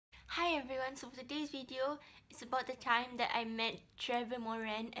Hi everyone, so for today's video, it's about the time that I met Trevi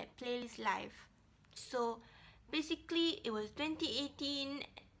Moran at Playlist Live. So basically, it was 2018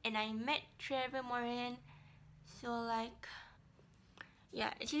 and I met Trevi Moran. So yeah,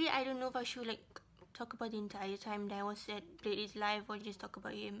 actually I don't know if I should talk about the entire time that I was at Playlist Live or just talk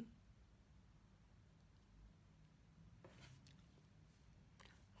about him.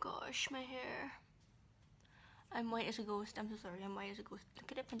 Gosh, my hair. I'm white as a ghost. I'm so sorry, I'm white as a ghost. Look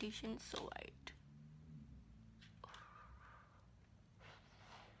at that foundation, it's so white.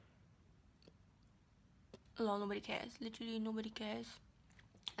 Lol, nobody cares. Literally nobody cares.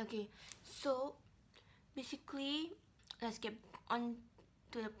 Okay, so basically, let's get on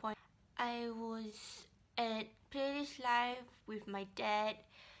to the point. I was at Playlist Live with my dad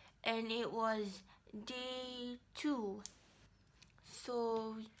and it was day 2.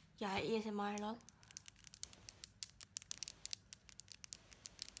 So yeah, ASMR lol.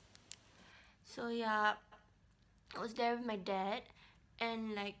 So yeah, I was there with my dad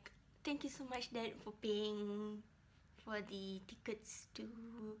and thank you so much dad for paying for the tickets to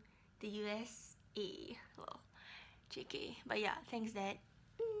the USA. Well, JK. But yeah, thanks dad.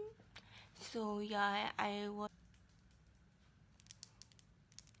 So yeah, I was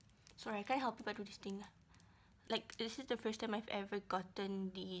sorry, I can't help it but do this thing. This is the first time I've ever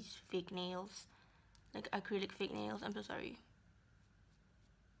gotten these fake nails, like acrylic fake nails. I'm so sorry.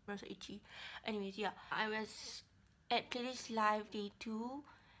 They're so itchy. Anyways, yeah, I was at Playlist Live day 2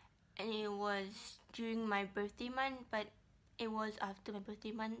 and it was during my birthday month, but it was after my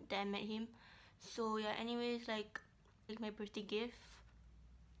birthday month that I met him. So yeah, anyways, like my birthday gift.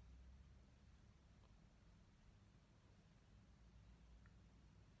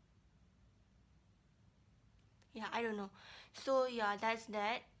 Yeah, I don't know. So yeah, that's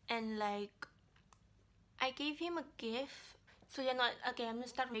that. And I gave him a gift. So yeah, not okay. I'm gonna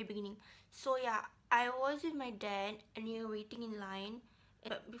start from the beginning. So yeah, I was with my dad and we were waiting in line.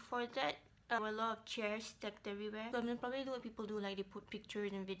 But before that, there were a lot of chairs stacked everywhere. So I'm gonna probably do what people do, like they put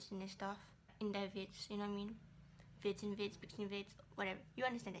pictures and vids and stuff in their vids. You know what I mean? Vids and vids, pictures and vids, whatever. You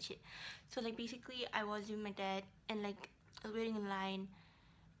understand that shit. So basically, I was with my dad and I was waiting in line.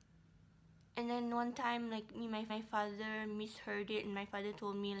 And then one time, my father misheard it, and my father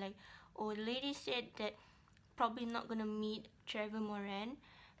told me oh, the lady said that probably not gonna meet Trevor Moran,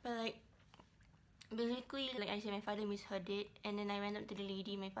 but basically I said my father misheard it, and then I went up to the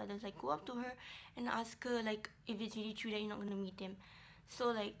lady. My father was like, go up to her and ask her if it's really true that you're not gonna meet him.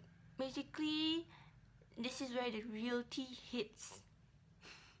 So basically, this is where the real tea hits.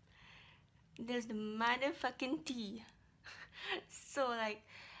 There's the motherfucking tea. So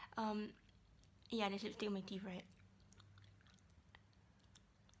yeah, there's lipstick on my teeth, right?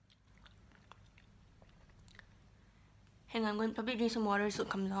 Hang on, I'm going to probably drink some water so it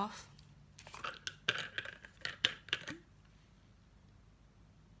comes off.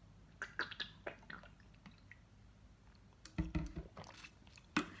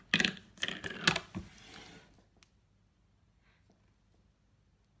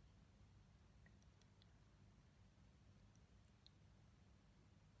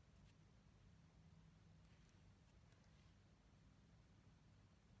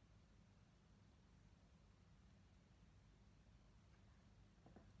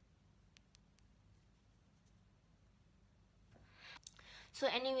 So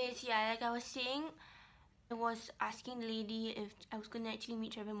anyways, yeah, like I was saying, I was asking the lady if I was gonna actually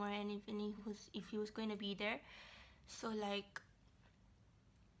meet Trevor Moran and if he was going to be there. So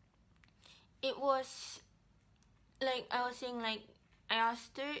it was I was saying I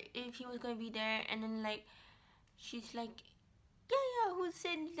asked her if he was gonna be there, and then she's like, yeah, who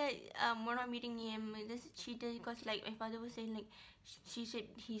said that we're not meeting him? This she did because my father was saying she said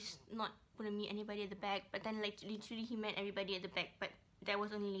he's not gonna meet anybody at the back, but then literally he met everybody at the back, but that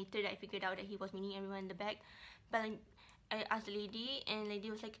was only later that I figured out that he was meeting everyone in the back. But I asked the lady, and the lady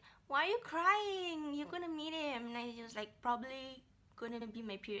was like, why are you crying? You're gonna meet him. And I was like, probably gonna be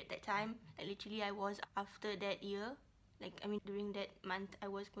my period that time. Literally I was after that year. I mean during that month I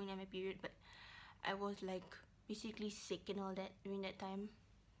was going to have my period, but I was basically sick and all that during that time.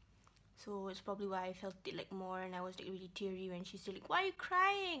 So it's probably why I felt it more, and I was really teary when she said why are you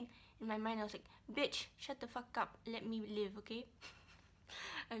crying? In my mind I was like, bitch, shut the fuck up, let me live, okay?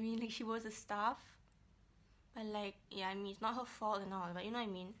 I mean she was a staff, but yeah, I mean it's not her fault and all, but you know what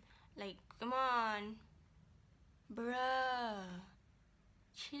I mean? Come on, bruh,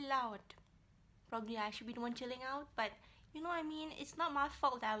 chill out. Probably I should be the one chilling out, but you know what I mean? It's not my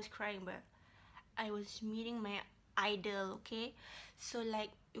fault that I was crying, bruh. I was meeting my idol, okay? So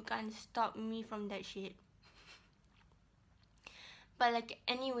you can't stop me from that shit. But like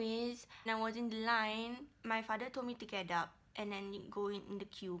anyways, when I was in the line, my father told me to get up and then go in the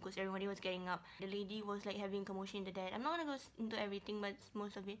queue because everybody was getting up. The lady was like having commotion in the dead. I'm not gonna go into everything, but it's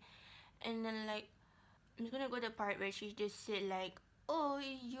most of it. And then like I'm just gonna go to the part where she just said like, "Oh,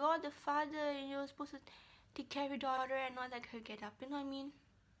 you're the father and you're supposed to take care of your daughter and not let her get up." You know what I mean?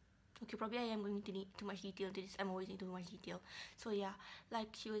 Okay, probably I am going to need too much detail to this. I'm always into too much detail. So yeah,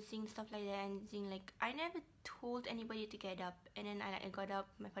 like she was saying stuff like that and saying like, I never told anybody to get up. And then I got up.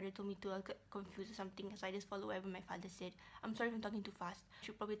 My father told me to. I got confused or something, so I just followed whatever my father said. I'm sorry if I'm talking too fast. I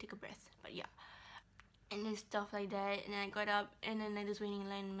should probably take a breath. But yeah, and then stuff like that. And then I got up and then I was waiting in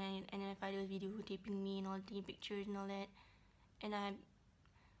line. And then my father was videotaping me and all, taking pictures and all that. And I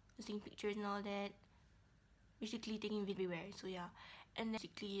was taking pictures and all that. Basically taking video everywhere. So yeah, and then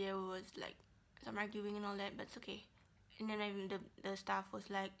basically there was like some arguing and all that, but it's okay. And then the staff was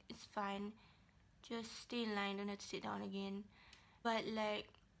like, it's fine, just stay in line, don't have to sit down again. But like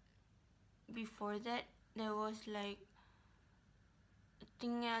before that, there was like a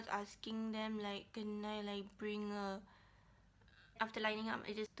thing I was asking them like, can I like bring a. After lining up,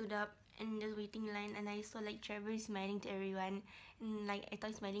 I just stood up and just waiting in line, and I saw like Trevor smiling to everyone, and like I thought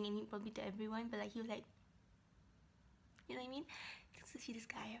he smiling and he probably to everyone, but like he was like, you know what I mean? Looks the sweetest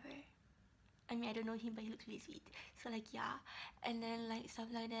guy ever. I mean, I don't know him, but he looks really sweet. So like yeah, and then like stuff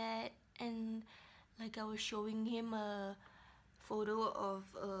like that, and like I was showing him a photo of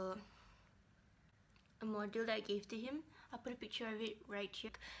a model that I gave to him. I'll put a picture of it right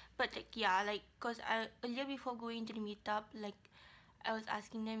here. But like yeah, like cause I earlier before going to the meetup, like I was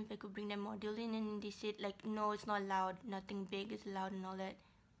asking them if I could bring their model in, and they said like no, it's not allowed. Nothing big is allowed and all that.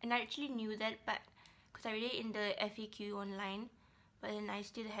 And I actually knew that, but cause I read it in the FAQ online. But then I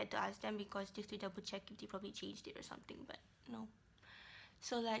still had to ask them because just to double check if they probably changed it or something, but no.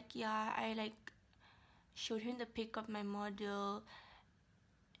 So like yeah, I like showed him the pic of my model,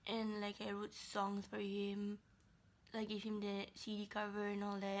 and like I wrote songs for him. Like gave him the CD cover and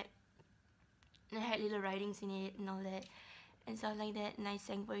all that. And I had little writings in it and all that and stuff like that, and I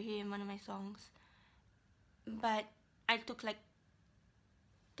sang for him one of my songs. But I took like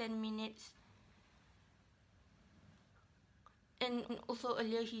 10 minutes. And also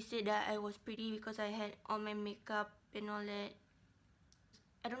earlier he said that I was pretty because I had all my makeup and all that.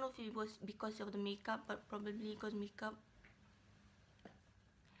 I don't know if it was because of the makeup, but probably because makeup.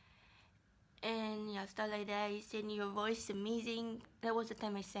 And yeah, stuff like that. He said your voice is amazing. That was the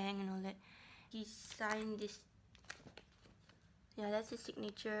time I sang and all that. He signed this. Yeah, that's his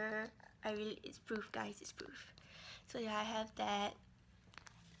signature. It's proof, guys. It's proof. So yeah, I have that.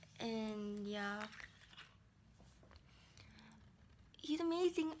 And yeah, he's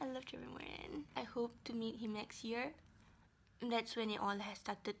amazing. I love Trevi Moran. I hope to meet him next year. That's when it all has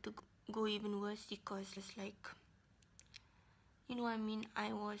started to go even worse because it's like, you know what I mean?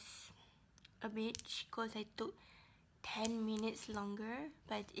 I was a bitch because I took 10 minutes longer,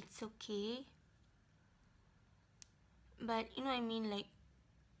 but it's okay. But you know what I mean? Like,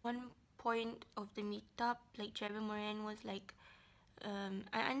 one point of the meetup, like Trevi Moran was like,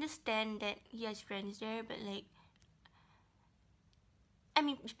 I understand that he has friends there, but like, I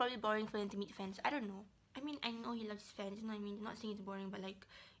mean, it's probably boring for him to meet fans. I don't know. I mean, I know he loves his fans, you know what I mean? I'm not saying it's boring, but like,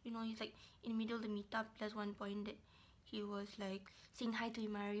 you know, he's like in the middle of the meetup. There's one point that he was like saying hi to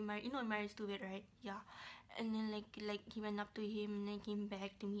Imari. You know Imari's too weird, right? Yeah. And then like he went up to him and then came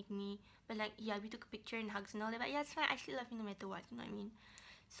back to meet me. But like yeah, we took a picture and hugs and all that. But yeah, it's fine. I still love him no matter what. You know what I mean?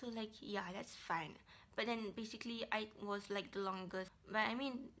 So like yeah, that's fine. But then basically I was like the longest. But I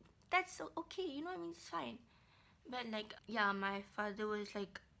mean that's okay. You know what I mean? It's fine. But like yeah, my father was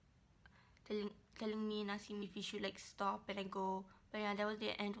like telling me and asking me if we should like stop and I go. But yeah, that was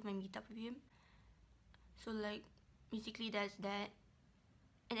the end of my meetup with him. So like basically that's that.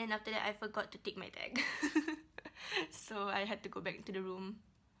 And then after that I forgot to take my tag. So I had to go back to the room.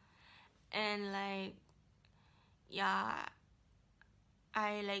 And like yeah,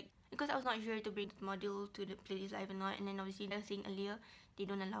 I like because I was not sure to bring the module to the playlist live or not, and then obviously they were saying earlier they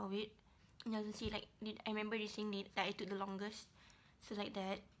don't allow it. And I was say like I remember they saying that I took the longest. So like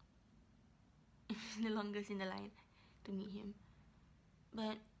that. The longest in the line to meet him.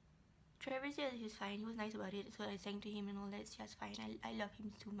 But Trevor said he was fine. He was nice about it. So I sang to him and all that. It's just fine. I love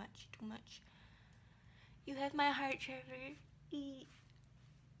him too much. Too much. You have my heart, Trevor.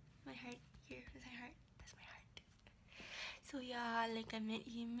 My heart. Here. That's my heart. That's my heart. So yeah, like I met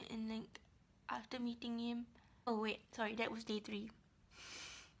him and like after meeting him. Oh wait, sorry. That was day 3.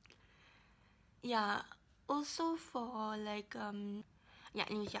 Yeah. Also for like yeah,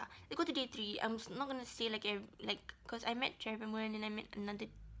 anyways, yeah. Let's go to day 3. I'm not gonna say like cause I met Trevor Moran and I met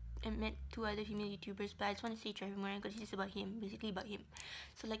met 2 other female YouTubers, but I just want to say Trevi Moran because it's just about him, basically about him.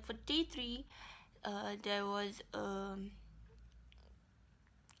 So like for day 3, there was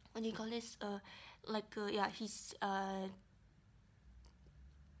what do you call this? Yeah, his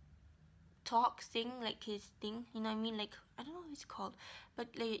talk thing, like his thing, you know what I mean? Like, I don't know what it's called, but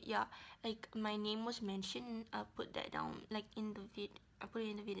like, yeah, like my name was mentioned. I'll put that down, like in the vid. I'll put it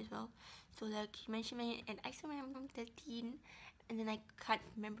in the vid as well. So like he mentioned my name, and I still remember I'm 13, and then I can't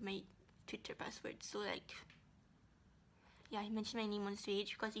remember my Twitter password. So like, yeah, he mentioned my name on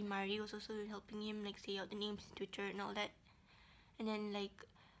stage because Imari was also helping him like say out the names in Twitter and all that. And then like,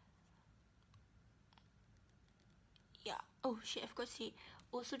 yeah. Oh shit, I forgot to say.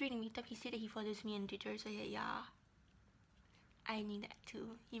 Also during the meetup, he said that he follows me on Twitter. So yeah, I knew that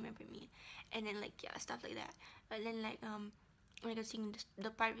too. He remembered me, and then like yeah, stuff like that. But then like when I was seeing the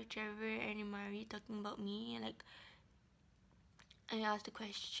part with Trevor and Imari talking about me, like I asked a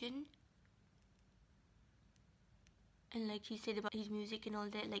question, and like he said about his music and all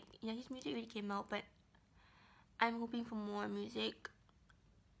that. Like yeah, his music already came out, but I'm hoping for more music.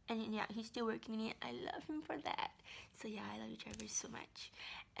 And yeah, he's still working on it. I love him for that. So yeah, I love you, Trevor, so much.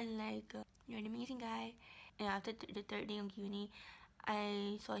 And like, you're an amazing guy. And after the 3rd day on Q&A,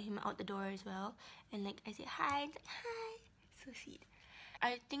 I saw him out the door as well. And like, I said hi. He's like, hi. So sweet.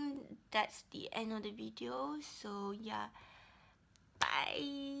 I think that's the end of the video. So yeah,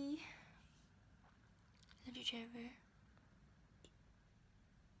 bye. Love you, Trevor.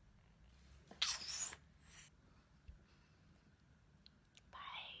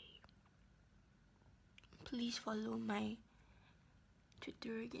 Please follow my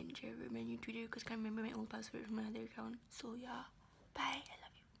Twitter again, Trevor, my new Twitter, because I can't remember my old password from my other account. So yeah, bye. I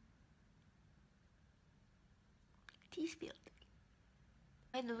love you. Tea spilled.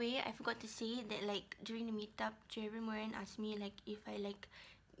 By the way, I forgot to say that like during the meetup, Trevor Moran asked me like if I like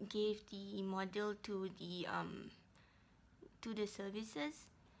gave the model to the services,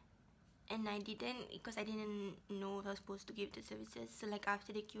 and I didn't because I didn't know if I was supposed to give the services. So like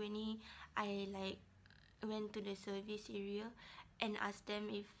after the Q&A, I like went to the service area and asked them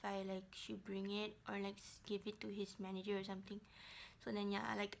if I like should bring it or like give it to his manager or something. So then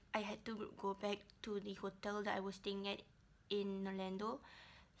yeah, like I had to go back to the hotel that I was staying at in Orlando.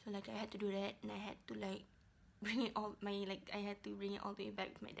 So like I had to do that, and I had to like bring it all I had to bring it all the way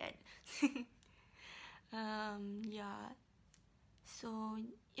back to my dad. Yeah. So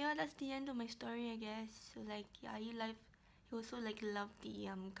yeah, that's the end of my story, I guess. So like yeah, he also like loved the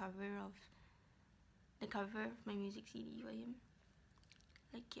cover of my music CD for him.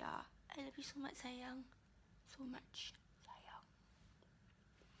 Like yeah, I love you so much, sayang. So much. Sayang.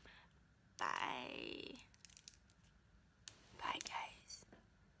 Bye. Bye guys.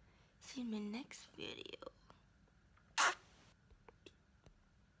 See you in my next video.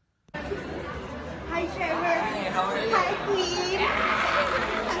 Hi Trevor. Hi, how are you? Hi Queen.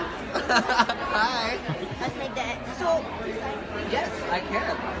 Hi. That's my dad. So Yes, I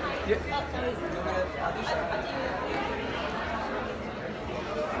can. You sorry. want to audition?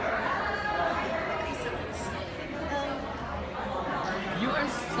 You are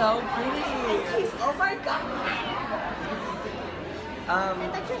so pretty. Oh my god.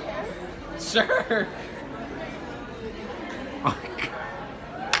 Touch your hair? Sure.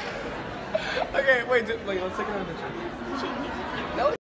 Okay, wait, let's take another picture. No.